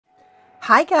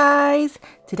Hi guys!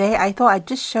 Today I thought I'd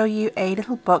just show you a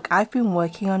little book I've been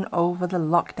working on over the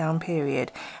lockdown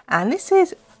period, and this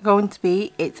is going to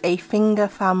be, it's a Finger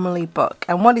Family book.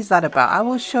 And what is that about? I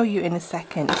will show you in a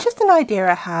second. It's just an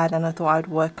idea I had and I thought I'd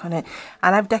work on it,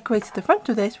 and I've decorated the front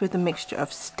of this with a mixture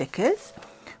of stickers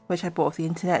which I bought off the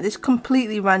internet. There's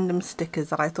completely random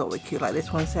stickers that I thought were cute, like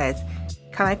this one says,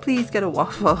 "Can I please get a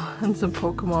waffle?" and some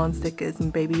Pokemon stickers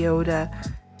and Baby Yoda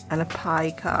and a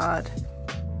pie card.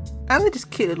 And they're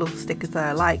just cute little stickers that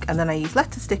I like. And then I use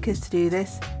letter stickers to do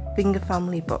this Finger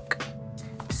Family book.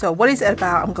 So what is it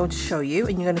about? I'm going to show you,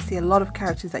 and you're going to see a lot of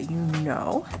characters that you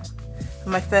know.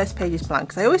 And my first page is blank,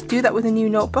 because I always do that with a new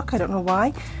notebook. I don't know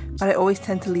why, but I always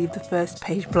tend to leave the first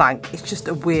page blank. It's just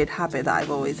a weird habit that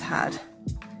I've always had.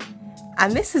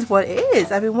 And this is what it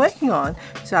is I've been working on.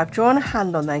 So I've drawn a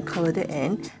hand on there and coloured it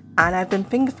in, and I've done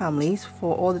finger families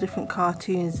for all the different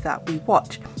cartoons that we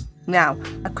watch. Now,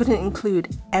 I couldn't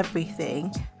include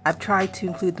everything. I've tried to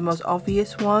include the most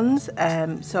obvious ones.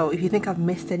 So if you think I've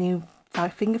missed any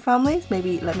finger families,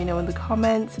 maybe let me know in the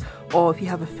comments. Or if you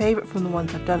have a favourite from the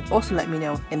ones I've done, also let me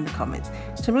know in the comments.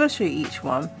 So I'm going to show you each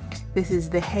one. This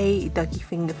is the Hey Dougie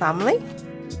Finger Family.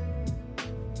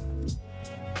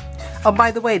 Oh,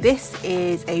 by the way, this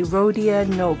is a Rhodia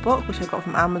notebook which I got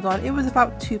from Amazon. It was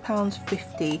about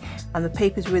 £2.50 and the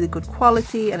paper is really good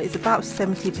quality, and it's about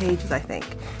 70 pages I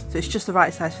think. So it's just the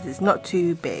right size for this, it's not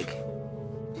too big.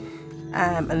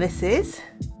 And this is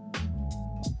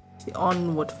the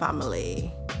Onward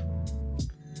family.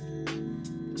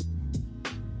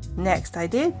 Next I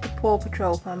did the Paw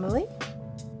Patrol family.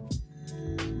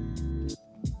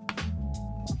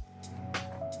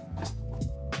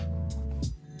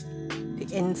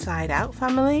 Inside Out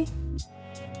family,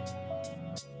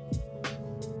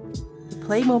 the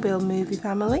Playmobil movie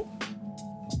family,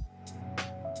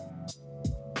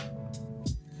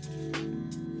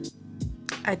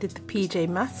 I did the PJ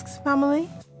Masks family,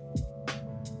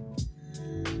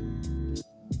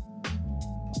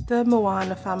 the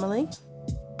Moana family,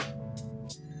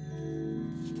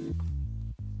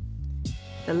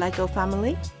 the Lego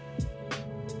family,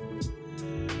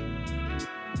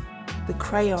 the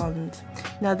crayons.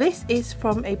 Now this is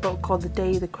from a book called The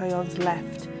Day the Crayons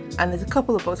Left, and there's a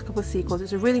couple of books, a couple of sequels.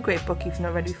 It's a really great book if you've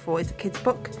not read it before. It's a kids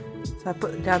book, so I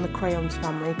put down the crayons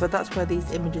family, but that's where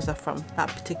these images are from, that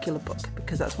particular book,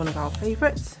 because that's one of our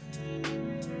favourites.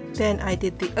 Then I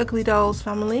did the Ugly Dolls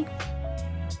family,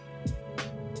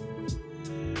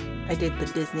 I did the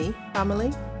Disney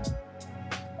family.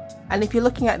 And if you're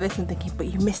looking at this and thinking, but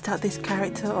you missed out this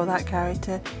character or that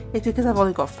character, it's because I've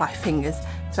only got 5 fingers.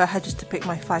 So I had just to pick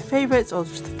my 5 favourites, or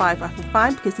just the 5 I can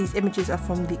find, because these images are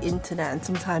from the internet and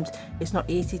sometimes it's not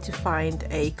easy to find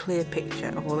a clear picture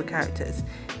of all the characters.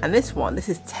 And this one, this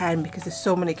is 10 because there's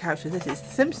so many characters. This is the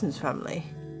Simpsons family.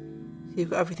 So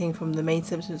you've got everything from the main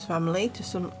Simpsons family to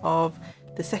some of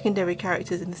the secondary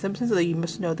characters in the Simpsons, although you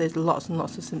must know there's lots and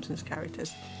lots of Simpsons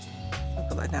characters. I'll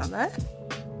put that down there.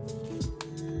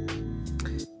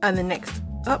 And then next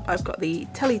up I've got the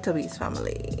Teletubbies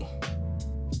family,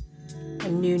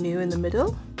 and Nunu in the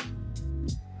middle.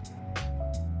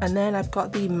 And then I've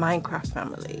got the Minecraft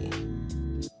family.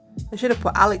 I should have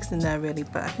put Alex in there really,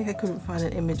 but I think I couldn't find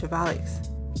an image of Alex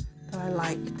that I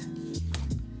liked.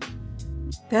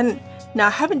 Then, now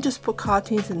I haven't just put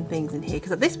cartoons and things in here,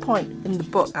 because at this point in the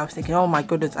book I was thinking, oh my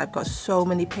goodness, I've got so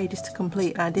many pages to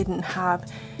complete and I didn't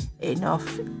have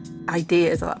enough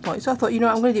ideas at that point. So I thought, you know,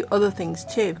 I'm going to do other things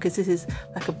too, because this is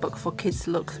like a book for kids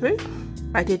to look through.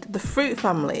 I did the Fruit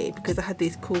family because I had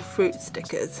these cool fruit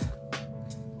stickers.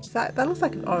 That looks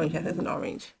like an orange. I think it's an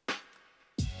orange.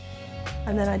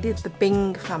 And then I did the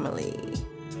Bing family.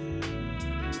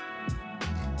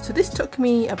 So this took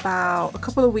me about a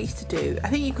couple of weeks to do. I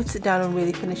think you could sit down and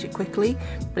really finish it quickly,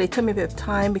 but it took me a bit of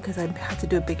time because I had to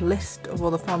do a big list of all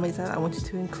the families that I wanted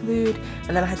to include,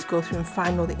 and then I had to go through and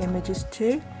find all the images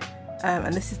too.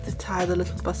 And this is the Ty the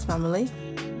Little Bus family.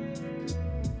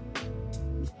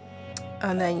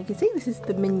 And then you can see this is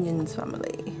the Minions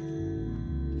family.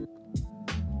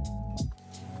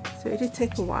 So it did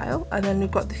take a while. And then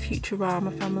we've got the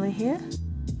Futurama family here.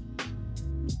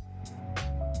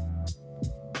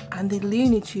 And the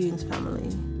Looney Tunes family.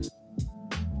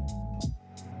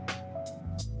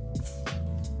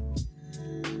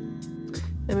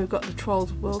 Then we've got the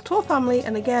Trolls World Tour family,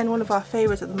 and again one of our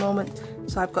favourites at the moment.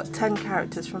 So I've got 10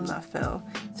 characters from that film.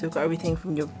 So we've got everything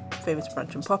from your famous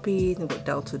Branch and Poppies, and we've got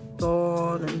Delta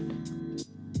Dawn, and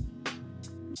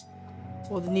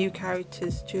all the new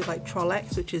characters too, like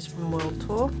Trollex, which is from World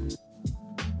Tour.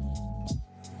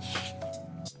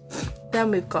 Then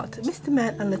we've got Mr.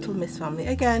 Men and Little Miss family.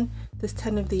 Again, There's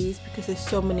 10 of these because there's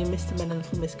so many Mr. Men and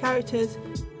Little Miss characters.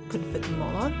 Couldn't fit them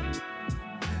all on.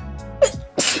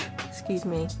 Excuse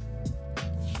me.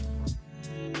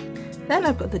 Then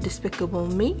I've got the Despicable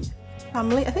Me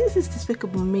family. I think this is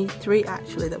Despicable Me 3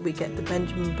 actually, that we get the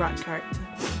Benjamin Bratt character.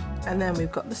 And then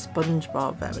we've got the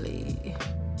SpongeBob family.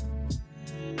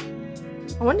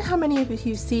 I wonder how many of you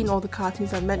have seen all the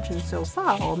cartoons I've mentioned so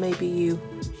far, or maybe you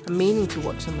are meaning to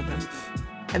watch some of them.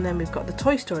 And then we've got the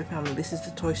Toy Story family. This is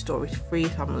the Toy Story 3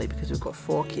 family because we've got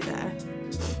Forky there.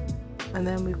 And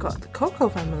then we've got the Coco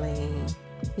family.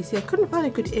 You see, I couldn't find a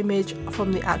good image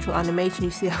from the actual animation.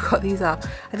 You see, I've got these I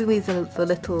think these are the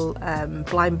little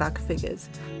blind bag figures.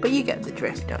 But you get the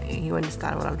drift, don't you? You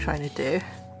understand what I'm trying to do.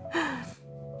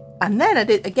 And then I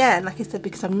did, again, like I said,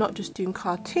 because I'm not just doing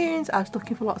cartoons, I was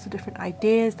looking for lots of different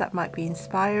ideas that might be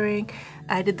inspiring.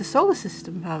 I did the solar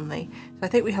system family. So I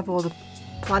think we have all the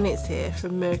planets here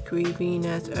from Mercury,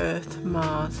 Venus, Earth,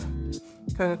 Mars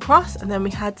going across. And then we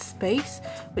had space,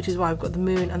 which is why I've got the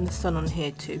moon and the sun on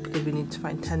here too, because we need to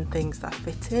find 10 things that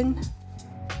fit in.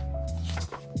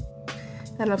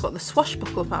 Then I've got the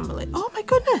swashbuckle family. Oh my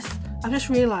goodness! I've just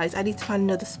realised I need to find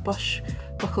another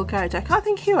swashbuckle character. I can't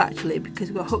think who actually, because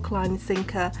we've got hook, line, and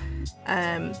sinker.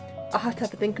 I'll have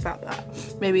to think about that.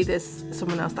 Maybe there's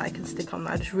someone else that I can stick on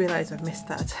that. I just realised I've missed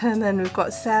that. And then we've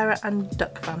got Sarah and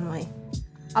Duck family.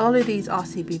 A lot of these are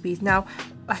CBBS. Now,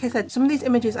 like I said, some of these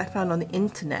images I found on the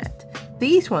internet.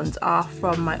 These ones are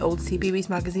from my old CBBS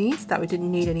magazines that we didn't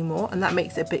need anymore, and that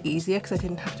makes it a bit easier because I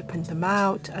didn't have to print them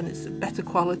out, and it's better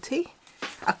quality.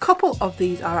 A couple of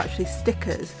these are actually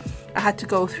stickers. I had to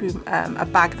go through a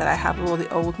bag that I have of all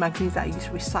the old magazines that I used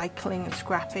for recycling and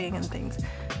scrapping and things.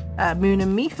 Moon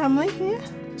and Me family here.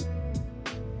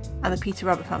 And the Peter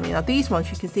Rabbit family. Now these ones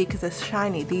you can see because they're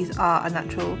shiny. These are an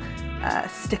actual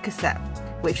sticker set,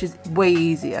 which is way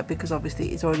easier because obviously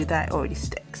it's already there, it already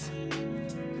sticks.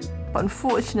 But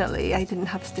unfortunately I didn't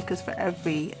have stickers for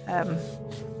every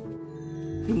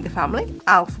Finger family.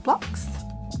 Alpha blocks.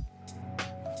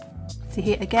 See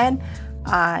here again,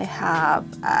 I have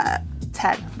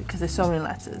 10 because there's so many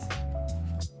letters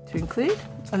to include.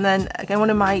 And then again, one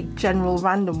of my general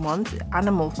random ones,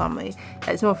 Animal family.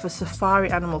 It's more for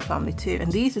Safari Animal family too. And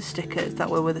these are stickers that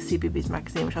were with the CBBS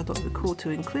magazine, which I thought would be cool to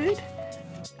include.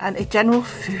 And a general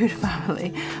food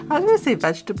family. I was going to say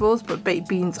vegetables, but baked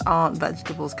beans aren't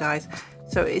vegetables, guys.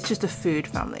 So it's just a food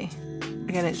family.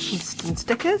 Again, it's some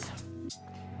stickers.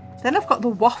 Then I've got the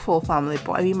Waffle family,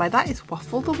 but I mean by that is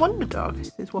Waffle the Wonder Dog.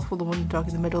 There's Waffle the Wonder Dog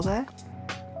in the middle there.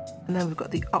 And then we've got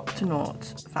the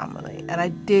Octonauts family. And I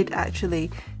did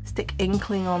actually stick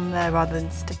Inkling on there rather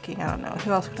than sticking, I don't know,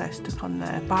 who else could I stick on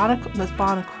there? There's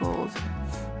Barnacles.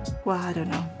 Well, I don't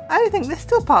know. I think they're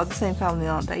still part of the same family,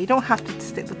 aren't they? You don't have to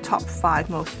stick the top 5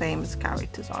 most famous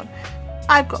characters on.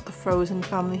 I've got the Frozen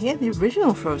family here, the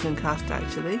original Frozen cast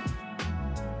actually.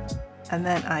 And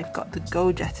then I've got the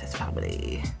Go-Jetters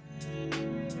family.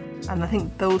 And I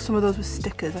think some of those were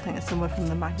stickers. I think it's somewhere from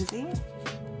the magazine.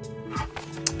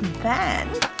 Then,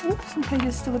 oops, some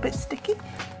pages still a bit sticky.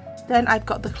 Then I've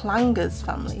got the Clangers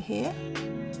family here.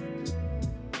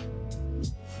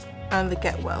 And the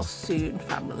Get Well Soon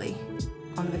family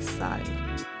on this side.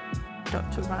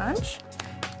 Dr. Ranch.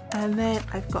 And then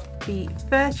I've got the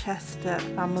Fairchester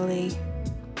family.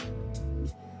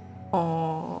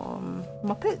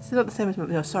 Muppets? They're not the same as Muppets.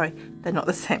 No, sorry, they're not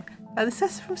the same. Are they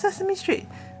from Sesame Street?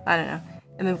 I don't know.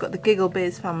 And then we've got the Giggle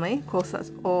Biz family. Of course,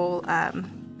 that's all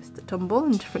Mr. Tumble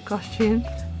in different costumes.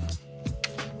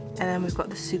 And then we've got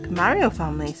the Super Mario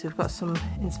family. So we've got some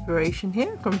inspiration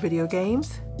here from video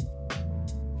games.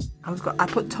 And I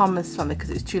put Thomas family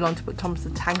because it's too long to put Thomas the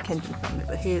Tank Engine family.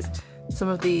 But here's some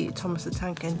of the Thomas the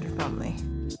Tank Engine family.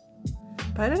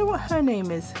 But I don't know what her name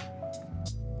is.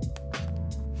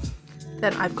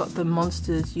 Then I've got the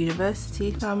Monsters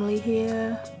University family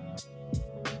here.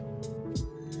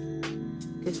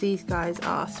 Because these guys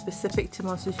are specific to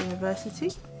Monsters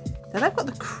University. Then I've got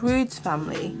the Croods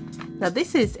family. Now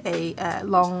this is a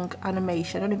long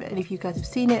animation. I don't know if any of you guys have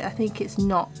seen it. I think it's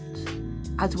not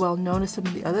as well known as some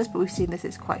of the others, but we've seen this.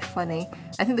 It's quite funny.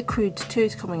 I think the Croods 2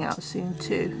 is coming out soon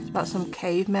too. It's about some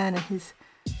caveman and his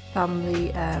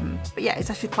family. But yeah, it's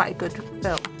actually quite a good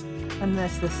film. And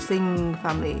there's the Sing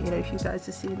family. You know, if you guys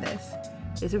have seen this,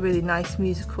 it's a really nice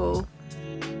musical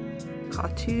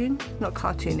cartoon. Not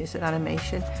cartoon, it's an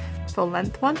animation, full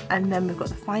length one. And then we've got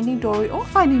the Finding Dory or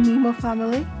Finding Nemo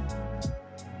family.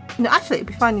 No, actually it'd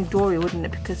be Finding Dory, wouldn't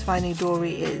it? Because Finding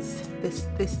Dory is this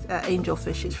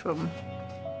angelfish is from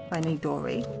Finding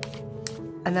Dory.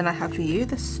 And then I have for you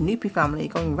the Snoopy family,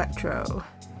 going retro.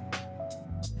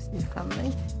 Snoopy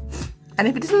family. And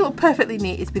if it doesn't look perfectly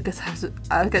neat, it's because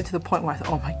I get to the point where I thought,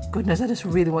 oh my goodness, I just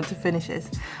really want to finish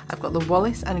this. I've got the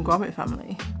Wallace and Gromit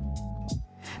family.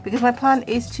 Because my plan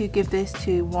is to give this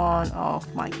to one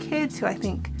of my kids who I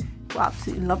think will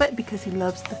absolutely love it because he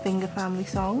loves the Finger Family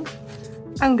song.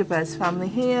 Angry Birds family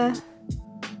here.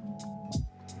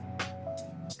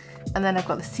 And then I've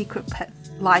got the Secret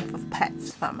Life of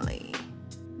Pets family.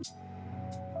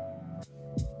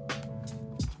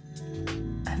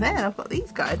 And then I've got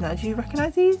these guys now. Do you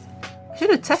recognise these? I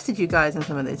should have tested you guys on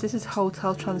some of this. This is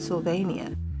Hotel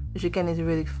Transylvania, which again is a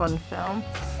really fun film.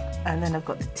 And then I've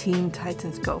got the Teen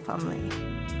Titans Go family.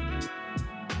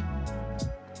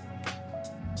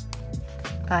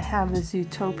 I have the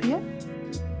Zootopia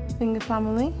Finger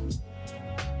family.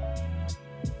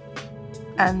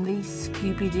 And the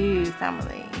Scooby-Doo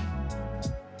family.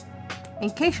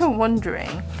 In case you're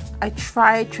wondering, I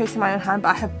tried tracing my own hand,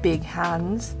 but I have big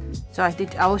hands. So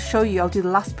I'll show you, I'll do the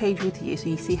last page with you so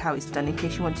you see how it's done in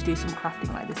case you want to do some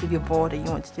crafting like this if you're bored and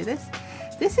you want to do this.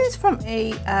 This is from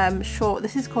a short,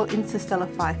 this is called Interstellar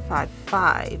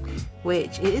 555,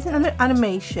 which it is an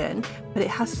animation, but it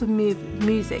has some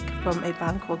music from a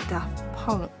band called Daft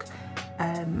Punk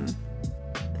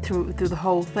through the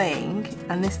whole thing,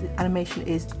 and this animation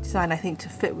is designed I think to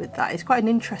fit with that. It's quite an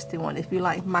interesting one if you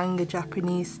like manga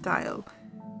Japanese style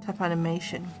type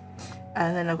animation.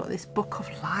 And then I've got this Book of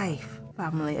Life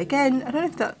family. Again, I don't know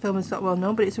if that film is that well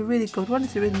known, but it's a really good one.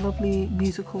 It's a really lovely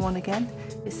musical one again.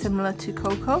 It's similar to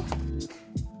Coco.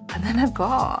 And then I've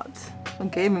got, on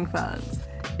gaming fans,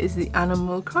 is the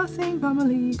Animal Crossing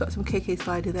family. Got some KK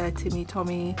Slider there, Timmy,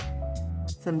 Tommy,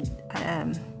 some, I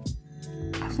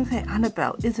was going to say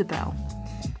Annabelle, Isabel.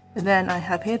 And then I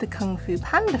have here the Kung Fu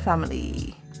Panda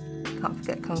family. Can't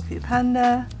forget Kung Fu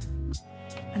Panda.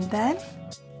 And then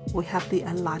we have the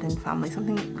Aladdin family,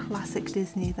 something classic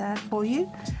Disney there for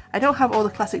you. I don't have all the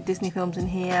classic Disney films in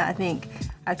here. I think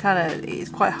it's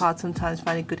quite hard sometimes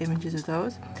finding good images of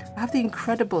those. I have the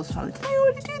Incredibles family. Did I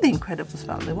already do the Incredibles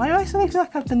family? Why do I suddenly feel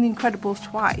like I've done the Incredibles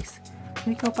twice? Let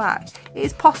me go back. It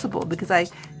is possible because I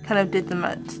kind of did them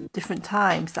at different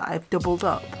times that I've doubled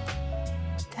up.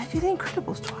 Did I do the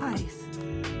Incredibles twice?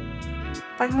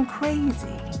 Have I gone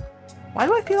crazy? Why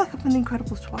do I feel like I've done the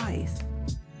Incredibles twice?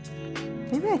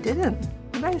 Maybe I didn't.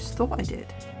 Maybe I just thought I did.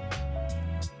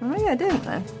 Maybe I didn't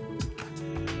then.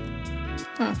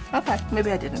 Okay,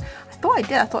 maybe I didn't. I thought I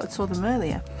did. I thought I saw them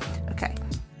earlier. Okay.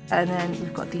 And then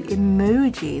we've got the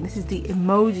Emoji. This is the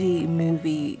Emoji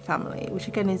Movie family, which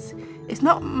again it's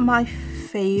not my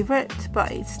favourite,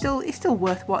 but it's still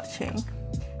worth watching.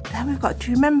 Then we've got,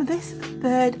 do you remember this?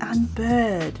 Bird and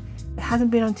Bird. It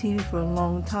hasn't been on TV for a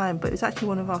long time, but it's actually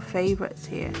one of our favourites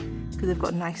here because they've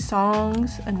got nice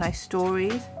songs and nice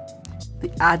stories. The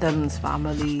Addams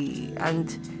Family, and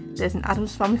there's an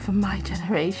Addams Family from my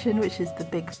generation, which is the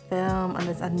big film, and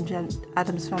there's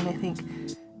Addams Family, I think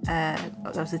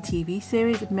that was a TV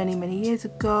series many years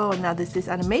ago, and now there's this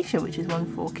animation which is one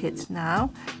for kids now,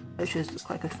 which is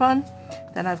quite good fun.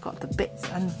 Then I've got the Bits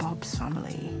and Bobs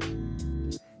Family.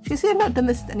 You can see I've not done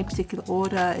this in any particular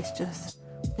order, it's just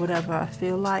whatever I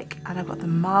feel like. And I've got the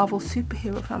Marvel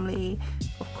Superhero Family.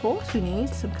 Of course we need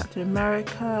some Captain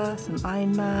America, some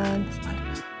Iron Man,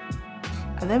 Spider-Man.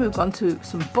 And then we've gone to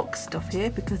some book stuff here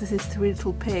because this is Three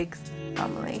Little Pigs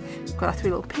family. We've got our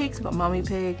Three Little Pigs, we've got Mummy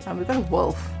Pig, and we've got a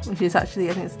wolf, which is actually,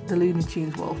 I think it's the Looney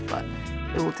Tunes wolf, but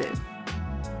it will do.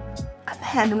 And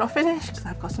then I'm not finished because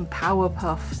I've got some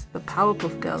Powerpuffs, the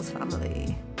Powerpuff Girls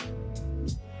family.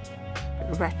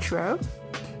 Retro.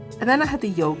 And then I had the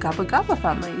Yo Gabba Gabba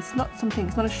family. It's not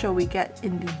a show we get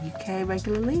in the UK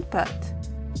regularly, but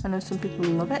I know some people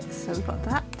love it, so we've got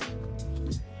that.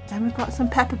 Then we've got some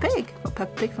Peppa Pig. We've got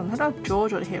Peppa Pig from, I don't have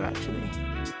George on here actually.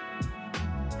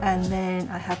 And then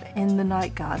I have In the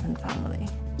Night Garden family.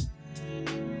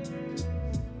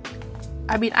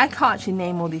 I mean, I can't actually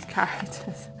name all these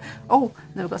characters. Oh,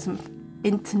 then we've got some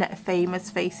internet famous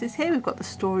faces here. We've got the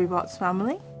Storybots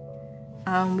family.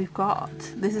 And we've got,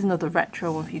 this is another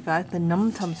retro one for you guys, the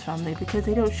Num Tums family, because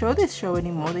they don't show this show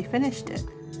anymore, they finished it.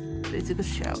 But it's a good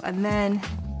show. And then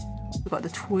we've got the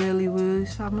Twirly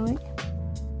Woos family.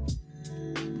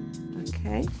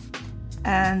 Okay.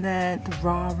 And then the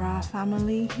Rah Rah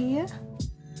family here.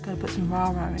 Gotta put some Rah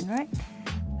Rah in, right?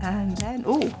 And then,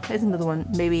 oh, here's another one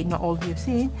maybe not all of you have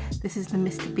seen. This is the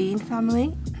Mr. Bean family,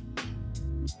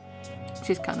 which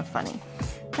is kind of funny.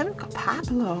 Then we've got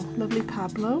Pablo, lovely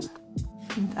Pablo.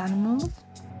 And animals.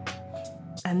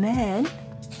 And then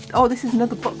oh, this is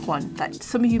another book one that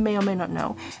some of you may or may not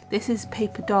know. This is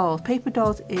Paper Dolls. Paper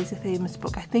Dolls is a famous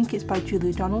book. I think it's by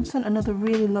Julia Donaldson, another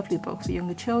really lovely book for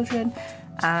younger children.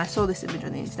 And I saw this image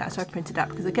on the internet, so I printed it out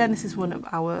because again, this is one of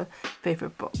our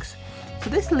favourite books. So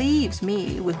this leaves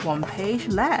me with one page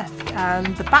left, and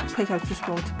the back page I was just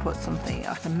going to put something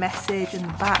like a message in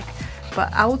the back,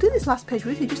 but I will do this last page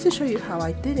with you just to show you how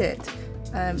I did it.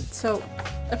 So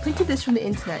I printed this from the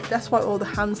internet. That's why all the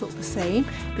hands look the same,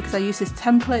 because I used this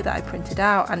template that I printed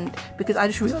out, and because I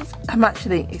just realised I'm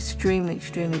actually extremely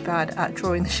bad at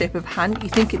drawing the shape of a hand. You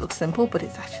think it looks simple, but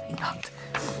it's actually not.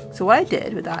 So what I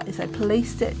did with that is I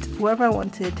placed it wherever I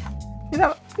wanted, you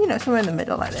know, somewhere in the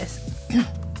middle like this.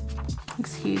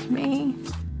 Excuse me.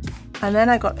 And then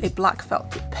I got a black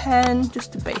felt tip pen,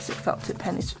 just a basic felt tip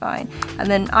pen is fine. And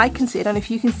then I can see, I don't know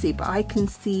if you can see, but I can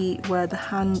see where the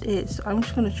hand is. So I'm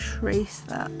just going to trace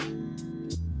that.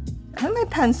 I think my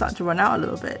pen's starting to run out a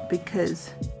little bit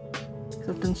because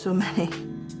I've done so many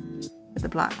with the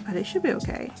black, but it should be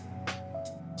okay.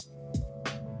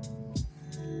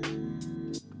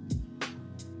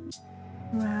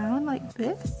 Round like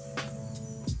this.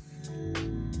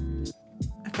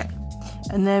 Okay,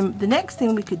 and then the next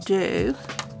thing we could do,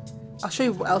 I'll show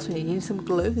you what else we need. You need some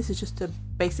glue. This is just a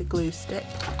basic glue stick.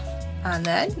 And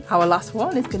then our last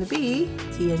one is going to be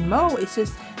Tea and Mo. It's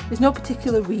just, there's no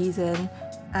particular reason.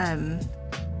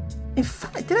 In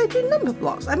fact, did I do number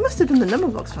blocks? I must have done the number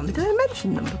blocks family. Did I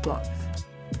mention number blocks?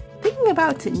 Thinking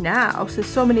about it now,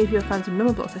 so many of you are fans of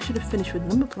number blocks, I should have finished with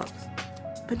number blocks.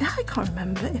 But now I can't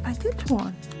remember if I did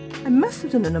one. I must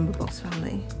have done a number blocks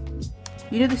family.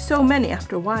 You know, there's so many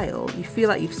after a while, you feel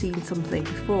like you've seen something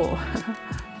before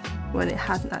when it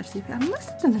hasn't actually been. I must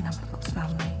have done a number blocks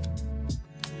family.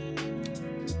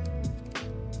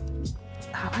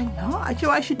 Have I not? Do you know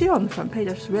what I should do on the front page?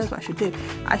 I just realised what I should do.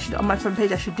 On my front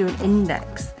page, I should do an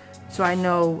index so I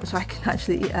know, so I can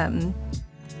actually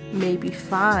maybe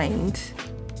find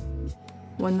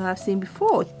one that I've seen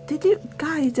before. Did you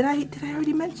guys, did I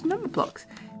already mention number blocks?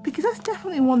 Because that's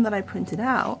definitely one that I printed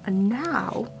out, and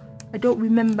now I don't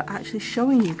remember actually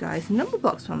showing you guys the number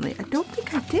blocks family. I don't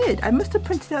think I did. I must have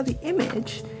printed out the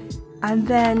image, and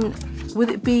then with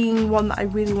it being one that I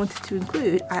really wanted to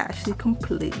include, I actually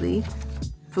completely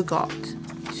forgot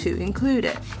to include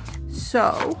it.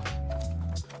 So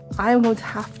I am going to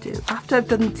have to, after I've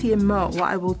done the Tea and Mo, what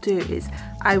I will do is,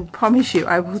 I promise you,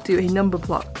 I will do a number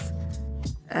blocks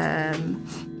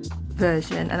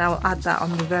version, and I will add that on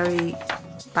the very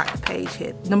back page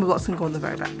here. Number blocks can go on the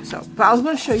very back. So, but I was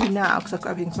going to show you now because I've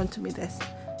got everything in front of me. This.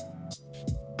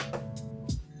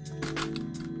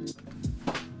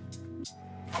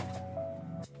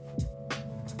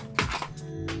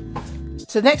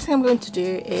 So the next thing I'm going to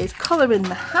do is colour in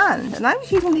the hand, and I was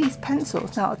using these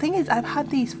pencils. Now the thing is, I've had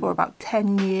these for about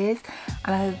 10 years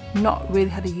and I've not really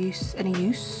had any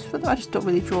use for them. I just don't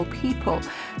really draw people,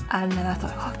 and then I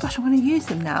thought, oh gosh, I'm going to use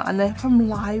them now. And they're from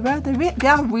Lyra. They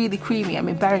are really creamy. I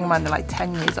mean, bearing in mind they're like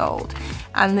 10 years old,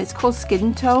 and it's called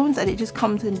Skin Tones, and it just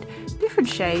comes in different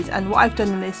shades. And what I've done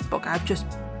in this book, I've just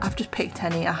picked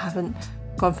any. I haven't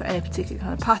gone for any particular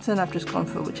kind of pattern. I've just gone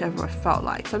for whichever I felt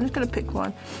like. So I'm just going to pick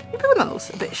one. Maybe one that looks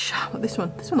a bit sharp. This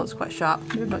one looks quite sharp.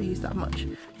 Maybe I've not used that much.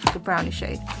 Like a brownie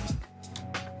shade.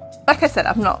 Like I said,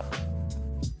 I've not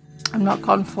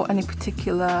gone for any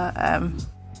particular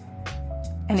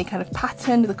any kind of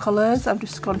pattern with the colours. I've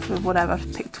just gone for whatever.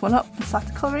 I've picked one up and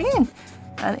started colouring in.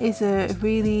 And it is a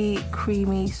really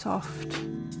creamy, soft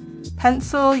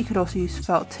pencil. You could also use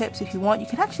felt tips if you want. You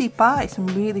can actually buy some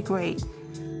really great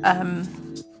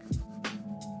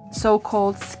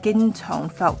so-called skin tone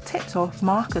felt tips or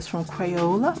markers from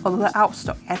Crayola, although they're out of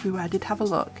stock everywhere. I did have a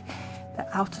look. They're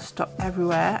out of stock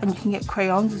everywhere, and you can get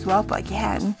crayons as well, but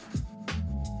again,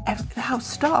 they're out of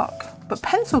stock. But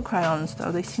pencil crayons,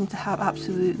 though, they seem to have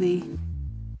absolutely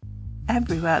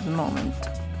everywhere at the moment.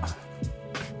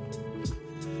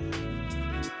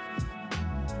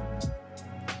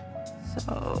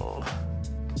 So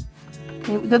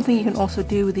the other thing you can also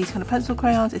do with these kind of pencil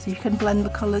crayons is you can blend the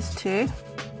colours too.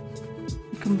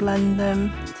 You can blend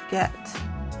them to get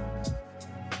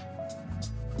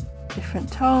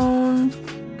different tones,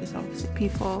 because obviously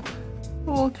people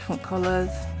all different colours.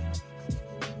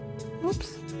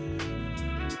 Oops.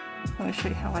 I'm going to show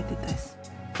you how I did this.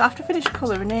 So after I finished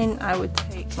colouring in, I would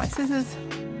take my scissors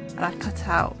and I'd cut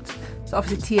out. So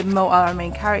obviously Tea and Mo are our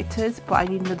main characters, but I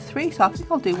need another 3, so I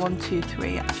think I'll do 1, 2,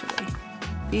 3 actually.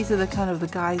 These are the kind of the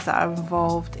guys that are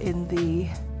involved in the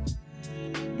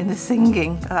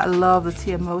singing. I love the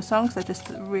Tea and Mo songs. They're just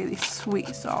really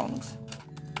sweet songs.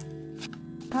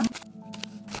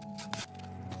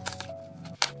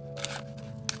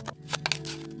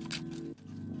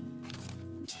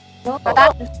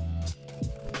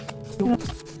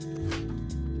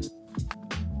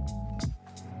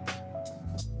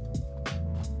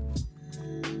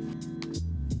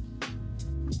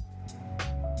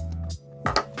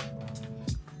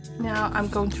 Now I'm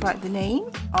going to write the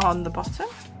name on the bottom.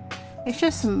 It's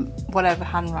just some whatever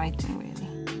handwriting really.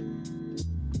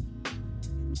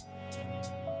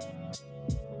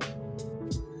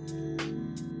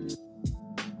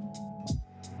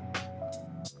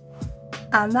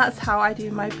 And that's how I do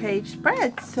my page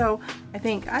spread. So I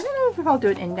think, I don't know if I'll do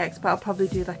an index, but I'll probably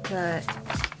do like a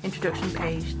introduction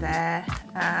page there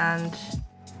and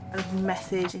a little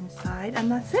message inside, and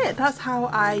that's it. That's how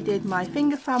I did my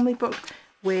Finger Family book,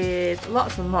 with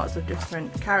lots and lots of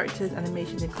different characters,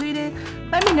 animations included.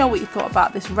 Let me know what you thought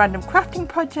about this random crafting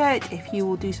project, if you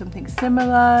will do something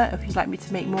similar, if you'd like me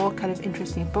to make more kind of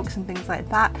interesting books and things like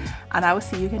that. And I will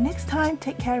see you again next time.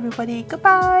 Take care everybody.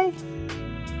 Goodbye.